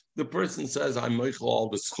Shtaras. The person says, I'm Meichel all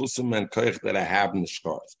the schusim and koyach that I have in the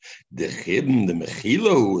shtaras. The chibn, the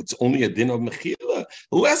mechila, it's only a din of mechila.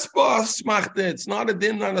 Less ba'asmachta, it's not a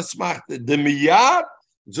din on asmachta. The miyad,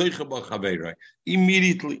 zoicha ba'chaverai.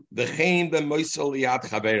 Immediately, the chein ben moisel liyad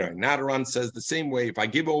chaverai. Nadaran says the same way, if I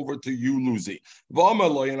give over to you, Luzi,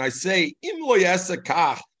 v'amaloi, and I say, im lo yesa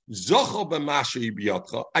kach,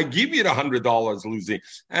 I give you the $100, Luzi,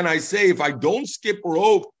 and I say if I don't skip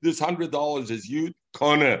rope, this $100 is you.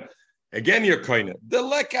 Kona. Again, you're kona. The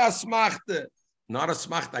leka asmachta. Not a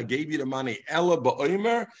smachta. I gave you the money. Ella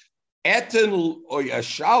ba'omer. Eten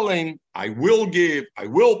oyashalein. I will give. I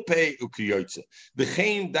will pay. Ukiyotze. The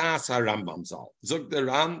chain das harambam zal. Zog the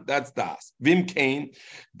ram. That's das. Vim kain.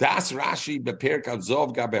 Das Rashi beperk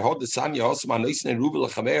avzov gabehod the sanya osman isne ruvel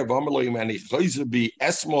chaver v'amerloim and ichayze be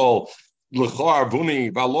esmol lechar vuni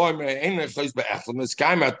v'aloim ein ichayze be'echel. It's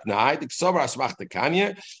kaimat nai. The ksavar asmachta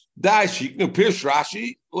kanya. Dashi, no, Pirsh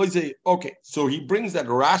Rashi. Let's say, okay, so he brings that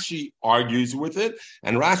Rashi argues with it,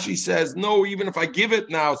 and Rashi says, no, even if I give it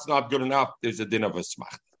now, it's not good enough. There's a din of a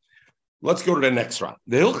smachta. Let's go to the next round.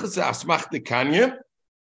 The Hilchas Asmachta Kanya,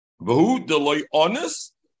 Vahu deloy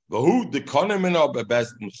honest, Vahu dekonomina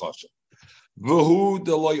bebezdin choshev. Vahu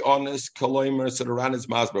deloy honest, kaloimer, so the Ran is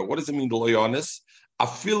masber. What does it mean, deloy honest?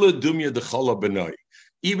 Afila dumya dechala benoi.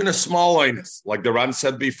 Even a small oinus, like the Ran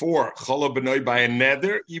said before, chala b'noi by a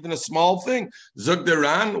neder, even a small thing. Zug the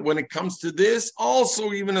Ran, when it comes to this,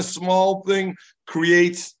 also even a small thing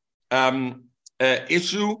creates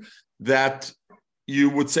issue that you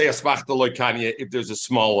would say asmachta loikanya if there's a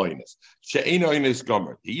small oinus. She'ein oinus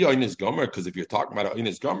gomer. The oinus gomer, because if you're talking about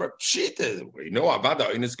oinus gomer, pshita, we know about the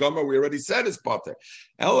oinus gomer. We already said it's potter.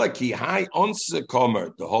 Ela ki hai onse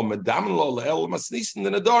komer the whole medam lo le'el masnisen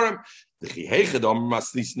in the dorm. The chihechad omer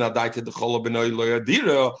masnisen adaita the chol benoi lo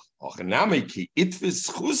yadira. Ochenami ki itvis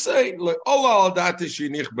chusei lo ola adate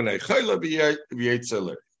shinich benei chayla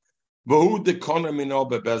v'yetzeler. V'hu dekona mino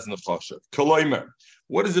bebezn choshev. Koloimer.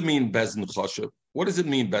 What does it mean, bezn choshev? What does it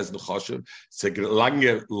mean, bezn choshev?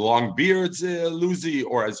 Long beards, Lucy,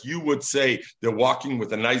 or as you would say, they're walking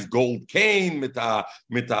with a nice gold cane, mit a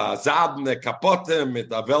zadne kapote,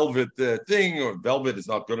 mit a velvet thing, or velvet is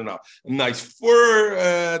not good enough. A nice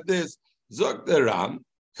fur, this. Zog deran,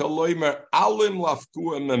 kaloimer alim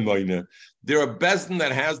lafku memoine. They're a bezn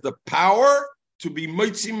that has the power to be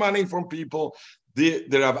mitzi money from people. The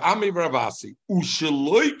Rav Ami Ravasi,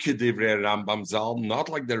 Usheloi Kedivrei Rambam Zal, not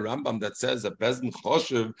like the Rambam that says a bezin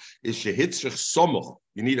choshev is shehitzrich somoch.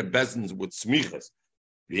 You need a bezin with smichas.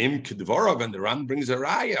 V'im Kedvarav, and the Ram brings a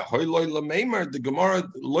raya. Hoyloi Lameimer, the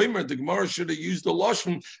Gemara should have used the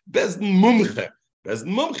lashon bezin mumche.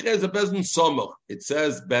 Bezin mumche is a bezin somoch. It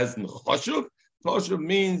says bezin choshev. Choshev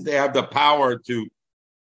means they have the power to.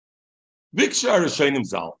 Vikshar Rishonim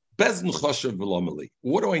Zal. Bezn choshev v'lomeli.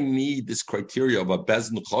 What do I need this criteria of a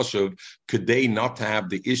bezn choshev? Could they not have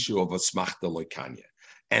the issue of a smachta loikanya?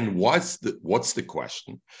 And what's the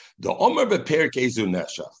question? The omer beperk ezu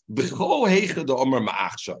neshach b'chol heicha the omer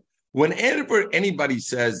ma'achshav. Whenever anybody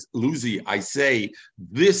says, Lucy, I say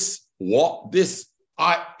this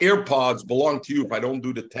AirPods belong to you if I don't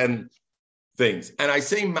do the 10 things, and I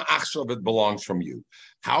say ma'achshav, it belongs from you.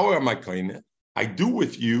 How am I kind? I do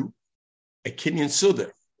with you a kinyan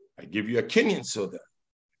suder. I give you a kinyan suda.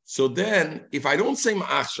 So then, if I don't say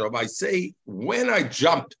ma'achshav, I say when I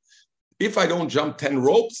jumped, if I don't jump 10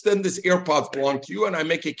 ropes, then this AirPods belong to you, and I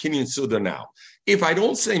make a kinyan suda now. If I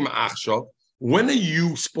don't say ma'achshav, when are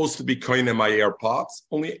you supposed to be koine my AirPods?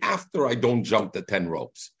 Only after I don't jump the 10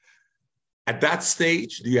 ropes. At that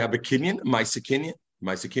stage, do you have a kinyan? Maisa kinyan?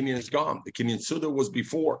 Maisa kinyan is gone. The kinyan suda was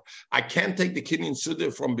before. I can't take the kinyan suda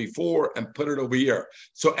from before and put it over here.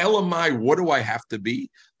 So elamai, what do I have to be?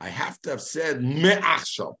 I have to have said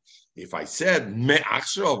me'achshav. If I said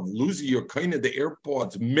me'achshav, losing your kind of the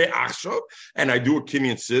AirPods me'achshav, and I do a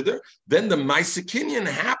kinyan suda, then the maisa kinyan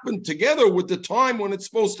happened together with the time when it's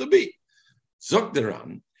supposed to be.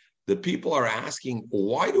 Zogderan, the people are asking,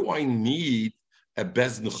 why do I need a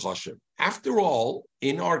bezn choshev? After all,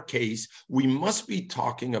 in our case, we must be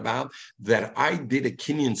talking about that I did a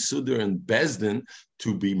kinyan suda in bezdin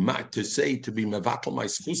to be mevatel my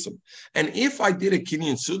schusim. And if I did a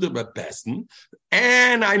kinyan suda by bezdin,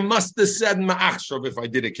 and I must have said ma'achshav if I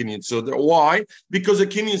did a kinyan suda. Why? Because a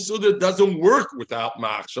kinyan suda doesn't work without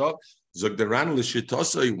ma'achshav. Zogdaran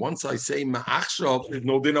l'shitosai. Once I say ma'achshav, there's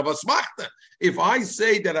no din of asmachta. If I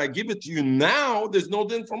say that I give it to you now, there's no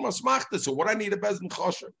din from asmachta. So what I need a bezdin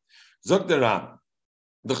choshev. Zogdaran,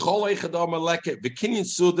 the chol echadam aleket, the kinyan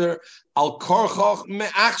suder al korchoch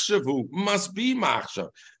me'achshavu must be ma'achshav.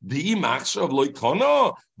 The ma'achshav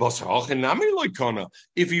loikona, bas hachenami loikona.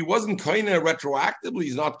 If he wasn't koina retroactively,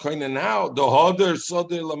 he's not koina now. The hoder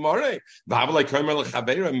soder lamare, v'hav loikomer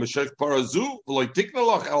lechaveira meshech parazu loitikna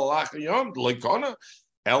loch el lachayom loikona.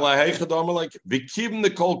 Ela hechadam like v'kivn the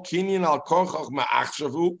kol kinyan al korchoch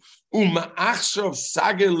me'achshavu u'me'achshav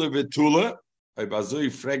sagel levetula. What do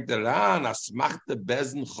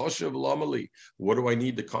I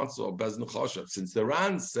need the concept of bezn choshev? Since the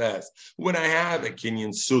Ran says, when I have a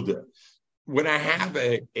kinyan suda, when I have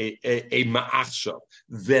a ma'achshav,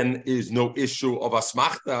 then is no issue of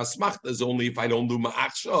asmachta. Asmachta is only if I don't do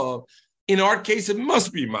ma'achshav. In our case, it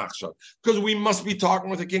must be ma'achshav, because we must be talking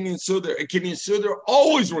with a kinyan suda. A kinyan suda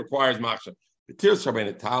always requires ma'achshav. The chiyom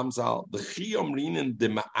the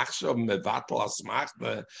ma'achshav mevatel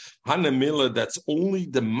asmachta hanamila. That's only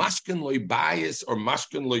the mashkin loy bias or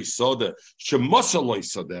mashkin loy soda shemasa loy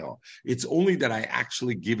soda. It's only that I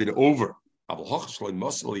actually give it over. It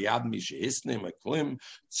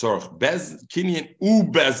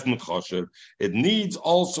needs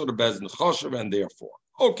also the bezn choshev, and therefore,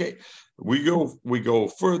 okay, we go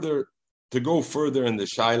further to go further in the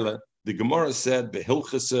shaila. The Gemara said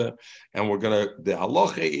behilchasa, and the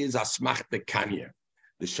halacha is asmachta kanya.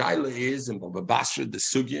 The shaila is in Baba Basra the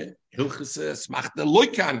sugya hilchasa asmachta loy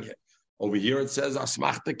kanya. Over here it says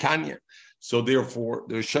asmachta kanya. So therefore,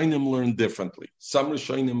 the Rishonim learn differently. Some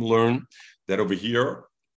Rishonim learn that over here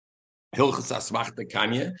hilchasa asmachta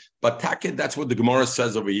kanya, but takid, that's what the Gemara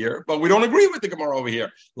says over here. But we don't agree with the Gemara over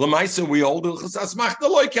here. Lamaisa, we hold hilchasa asmachta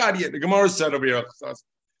loy kanya. The Gemara said over here.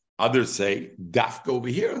 Others say, dafka over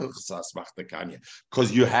here,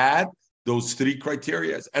 because you had those three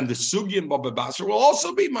criteria. And the Sugi and Baba Basra will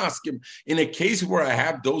also be maskim. In a case where I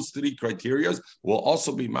have those three criteria, will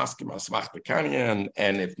also be maskim asmach bekanya,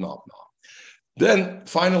 and if not, no. Then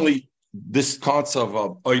finally, this concept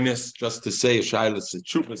of oinus, just to say, Shaila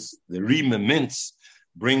Setrupas, the Rima Mintz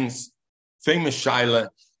brings famous Shaila.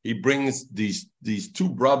 He brings these two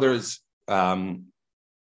brothers.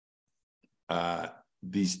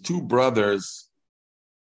 These two brothers.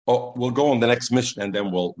 Oh, we'll go on the next Mishnah and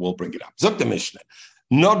then we'll bring it up. Zok the Mishnah.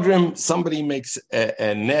 Nodrim, somebody makes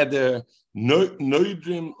a neder.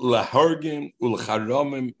 Nodrim lahargim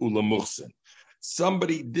ulcharamim ulamuchsin.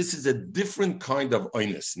 Somebody, this is a different kind of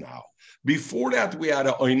oinus now. Before that, we had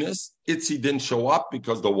an oinus. He didn't show up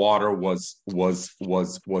because the water was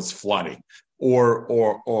flooding or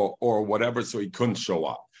whatever, so he couldn't show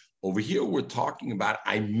up. Over here, we're talking about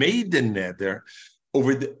I made the neder.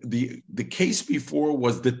 Over the case before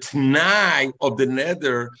was the t'nai of the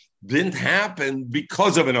neder didn't happen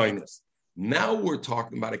because of an oinus. Now we're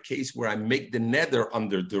talking about a case where I make the neder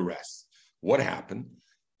under duress. What happened?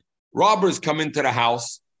 Robbers come into the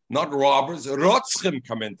house, not robbers, rotzchim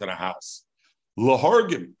come into the house.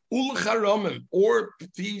 Lahargim, ulcharamim, or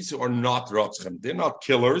thieves are not rotzchim. They're not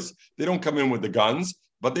killers. They don't come in with the guns,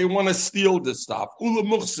 but they want to steal the stuff.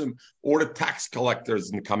 Ulamuchsim, or the tax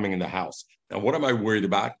collectors and coming in the house. Now, what am I worried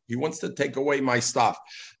about? He wants to take away my stuff.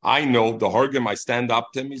 I know the Hargim, I stand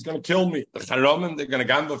up to him, he's going to kill me. The Charamim, they're going to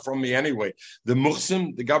gamble from me anyway. The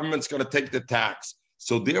Muchsim, the government's going to take the tax.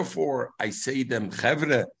 So therefore, I say them,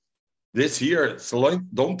 Chevre, this here,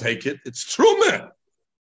 don't take it. It's Truma.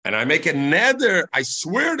 And I make a neder. I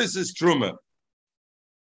swear this is Truma.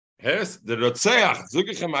 Yes, the Rotzeach,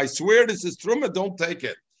 Zugichem, I swear this is Truma, don't take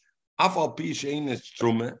it. Afal pi shein is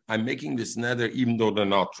Truma. I'm making this neder even though they're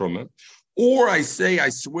not Truma. Or I say, I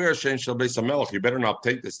swear, Shein Shel Beis HaMelech, you better not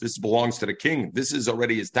take this. This belongs to the king. This is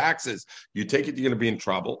already his taxes. You take it, you're going to be in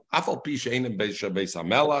trouble. Afal pi shein Shel Beis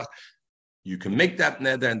HaMelech. You can make that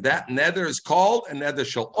neder, and that neder is called a neder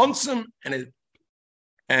shel onsim,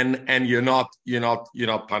 and you're not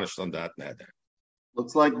punished on that neder.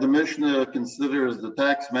 Looks like the Mishnah considers the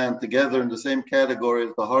taxman together in the same category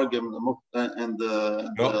as the Hargim and the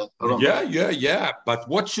Yeah. But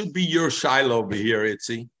what should be your Shiloh over here,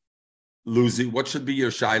 Itzi? Lucy, what should be your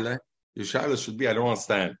Shiloh? Your Shiloh should be, I don't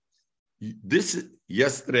understand.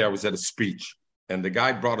 Yesterday I was at a speech, and the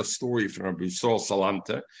guy brought a story from Rabbi Yisrael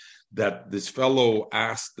Salanta that this fellow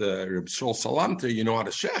asked Rabbi Yisrael Salanta, you know how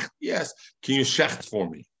to shecht? Yes. Can you shecht for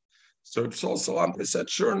me? So Rabbi Yisrael Salanta said,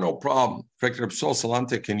 sure, no problem. In fact, Rabbi Yisrael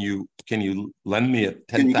Salanta, can you lend me a 10,000?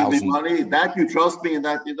 Can you give me money? That you trust me and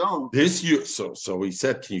that you don't. So he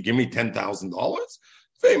said, can you give me $10,000?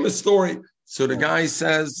 Famous story. So the guy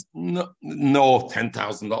says, no,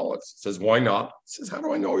 $10,000. He says, why not? He says, how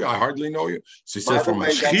do I know you? I hardly know you. So he says, from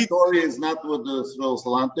that story is not with the Yisrael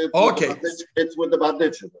Salanta. It's with the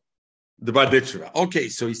Baditcheva. The Baditcheva. Okay,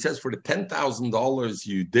 so he says, for the $10,000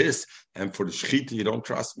 you this, and for the Shechita you don't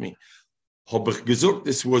trust me.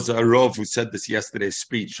 This was a Rav who said this yesterday's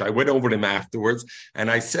speech. I went over them afterwards,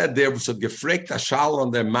 and I said, there was a gefregt Ashal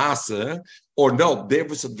on their Masse, or no, there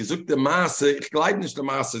was a gesucht the Masse, ich glaube nicht the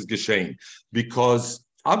Masse is geschehen, because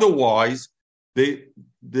otherwise, the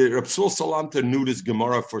Rapsul Salanta knew this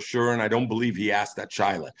Gemara for sure, and I don't believe he asked that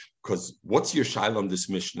Shaila, because what's your Shaila on this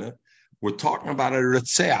Mishnah? We're talking about a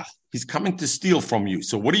Retzeach. He's coming to steal from you.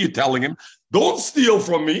 So what are you telling him? Don't steal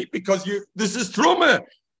from me, because this is Truma.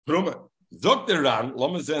 Zok the Ran,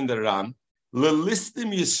 Lamazen the Ran,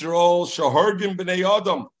 Lelistim Yisrael, Shahargim B'nei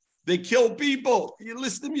Adam. They kill people. You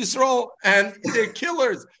list them Yisrael, and they're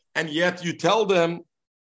killers. And yet you tell them,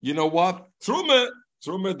 you know what? Truma,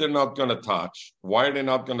 they're not going to touch. Why are they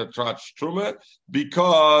not going to touch Truma?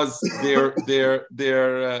 Because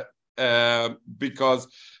because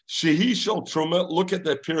Shehi Shel Truma, look at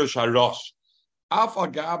the Pirush HaRosh. Af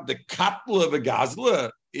Agav, the Katla of a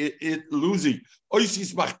Gazla, it Luzi.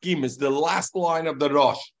 Oisis Machkim is the last line of the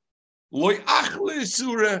Rosh. Loi Achle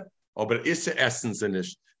Surah, aber isse Essen sie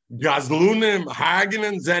nicht. Gazlunim,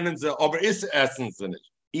 Hagenen, Zenen sie, aber isse Essen sie nicht.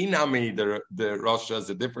 Inami, the Rosh is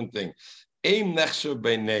a different thing. Eim Nechshe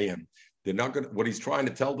Beineim. They're not going. What he's trying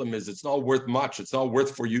to tell them is it's not worth much. It's not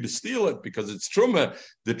worth for you to steal it because it's truma.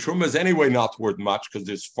 The truma is anyway not worth much because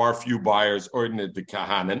there's far few buyers. Ordinate the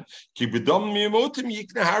kahanan.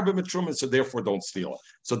 So therefore, don't steal it.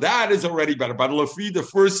 So that is already better. But Lafi, the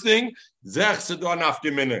first thing,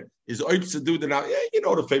 is oibs to do the now. Yeah, you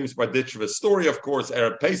know the famous Barditcheva story, of course.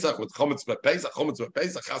 Erev Pesach with Chometz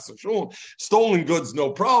Pesach, Chas v'shul. Stolen goods,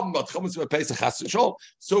 no problem, but Chometz Pesach, Chas v'shul.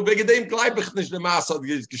 So Begedem Gleibich nicht the Maße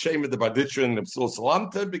geschehen with the Barditcheva and the Psul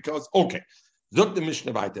Salante because okay. Zog the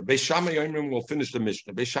Mishnah weiter. Beishamay Yomrim will finish the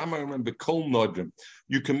Mishnah. Beishamay Yomrim bekol nodrim.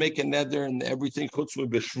 You can make a nether and everything chutz with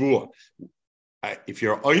b'shvua. If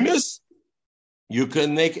you're honest, you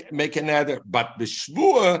can make a nether, but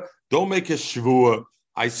b'shvua, don't make a shvua.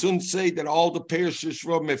 I shouldn't say that all the pairs are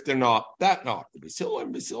shvua if they're not. That not.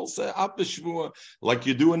 B'sil say up b'shvua. Like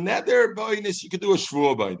you do a nether b'inus, you can do a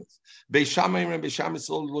shvua b'inus. Beishamay Yomrim, Beishamay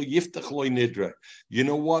lo yiftach lo nidre. You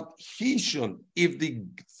know what? He shouldn't. If the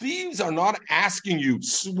thieves are not asking you,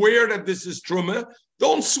 swear that this is truma,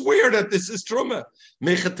 don't swear that this is truma.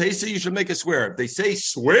 Mechatesa, you should make a swear. If they say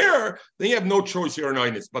swear, then you have no choice here in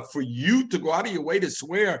Einus. But for you to go out of your way to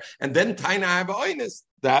swear and then Taina have Einus,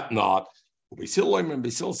 that not.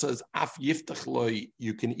 Basil says, Af yiftach loy,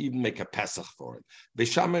 you can even make a Pesach for it.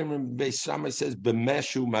 Beishamay says,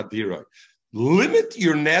 B'meshu madira. Limit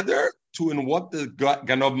your nether to in what the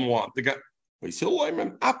Ganobim want.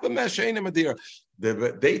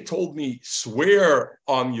 They told me, swear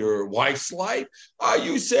on your wife's life.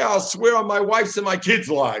 You say, I'll swear on my wife's and my kids'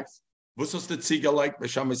 lives. What's the tziga like?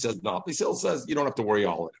 Beshami says, no. Basil says, you don't have to worry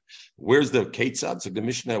all of it. Where's the Ketzad? So the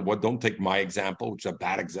Mishnah, don't take my example, which is a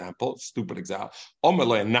bad example, stupid example.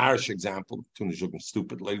 Omerle, a Narish example,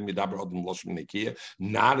 stupid. Narish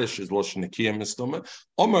is Loshen Nekiya Mistuma.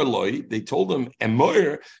 Omerle, they told him,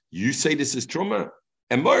 Emoyer, you say this is Truma.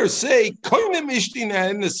 Emoyer say, Koinem Ishtina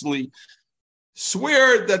endlessly.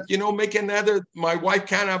 Swear that, make another, my wife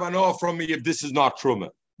can't have an off from me if this is not Truma.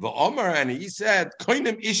 The Omar, and he said, I'm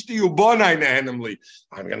going to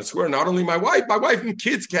swear not only my wife and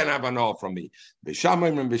kids can't have an off from me.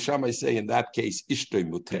 Bishamai say in that case, the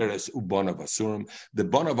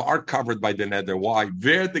bonav are covered by the nether. Why?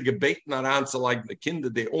 Where the gebet not answer like the kinder,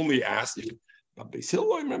 they only ask you. But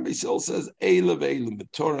Basil says,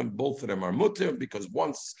 both of them are mutter because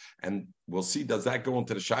once, and we'll see, does that go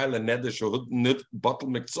into the shaila nether should bottle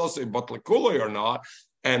mixose, bottle kuloi or not?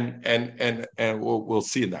 And we'll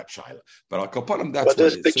see in that shaila. But I'll put him. That's but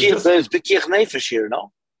there's Bekir Nefesh here,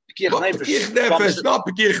 no? Bekir Nefesh, not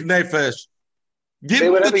Bekir Nefesh. Give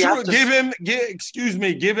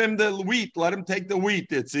him the wheat. Let him take the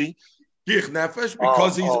wheat. Bekir Nefesh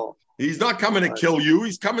because he's not coming to kill you.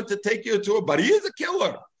 He's coming to take you to it, but he is a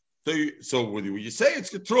killer. So when you say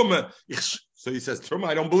it's truma, so he says truma.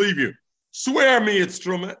 I don't believe you. Swear me it's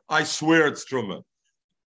truma. I swear it's truma.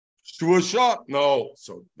 Shvua shot? No.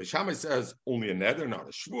 So Beishamai says only a nether, not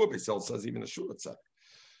a shvua. Beisel says even a shvua.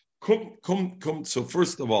 Come. So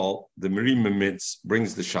first of all, the Merim Mitz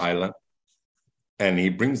brings the shaila, and he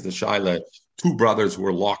brings the shaila. Two brothers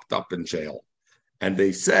were locked up in jail, and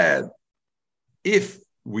they said, if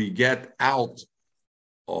we get out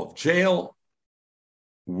of jail,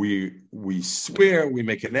 we swear, we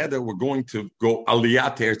make a nether, we're going to go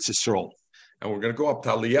Aliyah to Eretz Yisrael, and we're going to go up to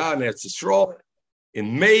Aliyah and Eretz Yisrael.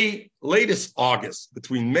 In May, latest August,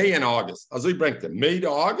 between May and August, as we bring them, May to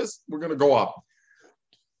August, we're going to go up.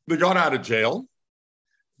 They got out of jail.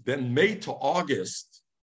 Then May to August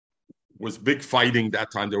was big fighting that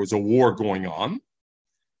time. There was a war going on.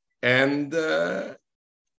 And they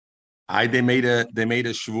made a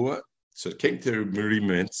shvua. So it came to Merim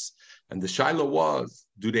Mitz. And the shaila was,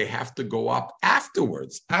 do they have to go up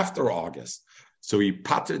afterwards, after August? So he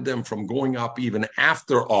patted them from going up even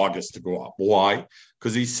after August to go up. Why?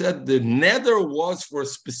 Because he said the nether was for a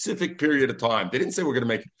specific period of time. They didn't say we're going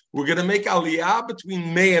to make Aliyah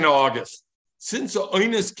between May and August. Since the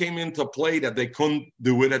oinus came into play that they couldn't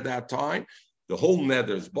do it at that time, the whole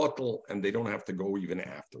nether is bottle and they don't have to go even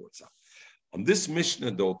afterwards. On this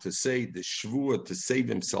Mishnah, though, to say the Shvua, to save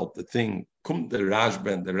himself, the thing, come the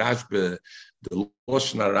Rashba, the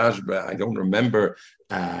Loshna Rashba, I don't remember,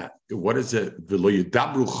 what is it? V'lo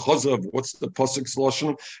yidabru chazav, what's the Pasuk's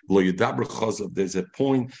Loshna? V'lo yidabru chazav, there's a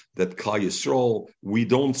point that Klal Yisrael, we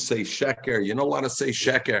don't say sheker, you're not allowed to say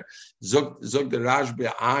sheker. Zog the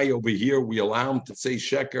Rashba, I over here, we allow him to say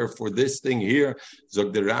sheker for this thing here,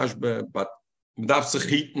 Zog the Rashba, but you gotta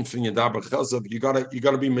be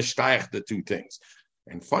mishtayach the two things.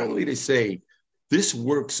 And finally they say, this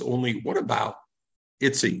works only, what about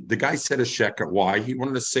Itzi? The guy said a sheker. Why? He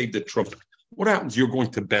wanted to save the truma. What happens? You're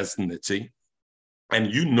going to Bezdin, Itzi, and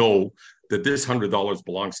you know that this $100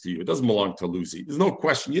 belongs to you. It doesn't belong to Lucy. There's no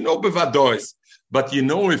question. You know bevadois, but you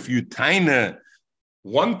know if you taina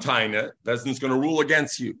one taina, Bezdin's going to rule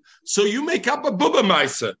against you. So you make up a bubba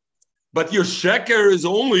maisa, but your sheker is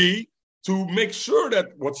only to make sure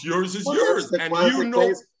that what's yours is yours. And you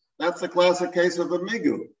know that's the classic case of a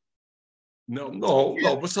migu. No.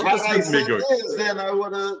 But so had I said this, then I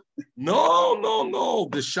would have. No.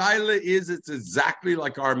 The shaila is it's exactly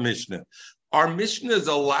like our Mishnah. Our Mishnah is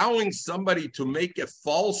allowing somebody to make a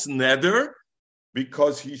false neder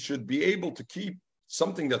because he should be able to keep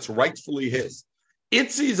something that's rightfully his.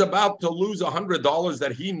 Itzi is about to lose $100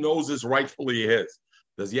 that he knows is rightfully his.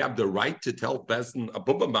 Does he have the right to tell Bezdin a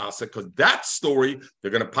Bubba Masa? Because that story,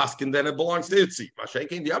 they're going to paskin then it belongs to Itzi.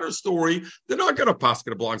 Mashenkin, the other story, they're not going to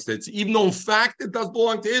paskin it belongs to Itzi, even though in fact it does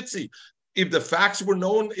belong to Itzi. If the facts were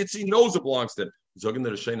known, Itzi knows it belongs to him.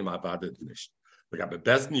 Like about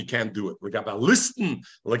Bezdin, you can't do it. Like about listen,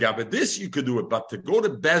 like about this, you could do it. But to go to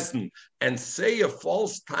Bezdin and say a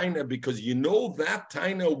false taina because you know that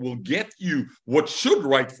taina will get you what should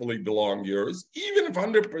rightfully belong yours, even if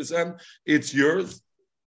 100% it's yours.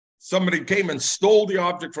 Somebody came and stole the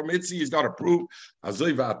object from Itzi. He's got to prove.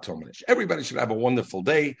 Everybody should have a wonderful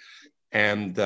day. And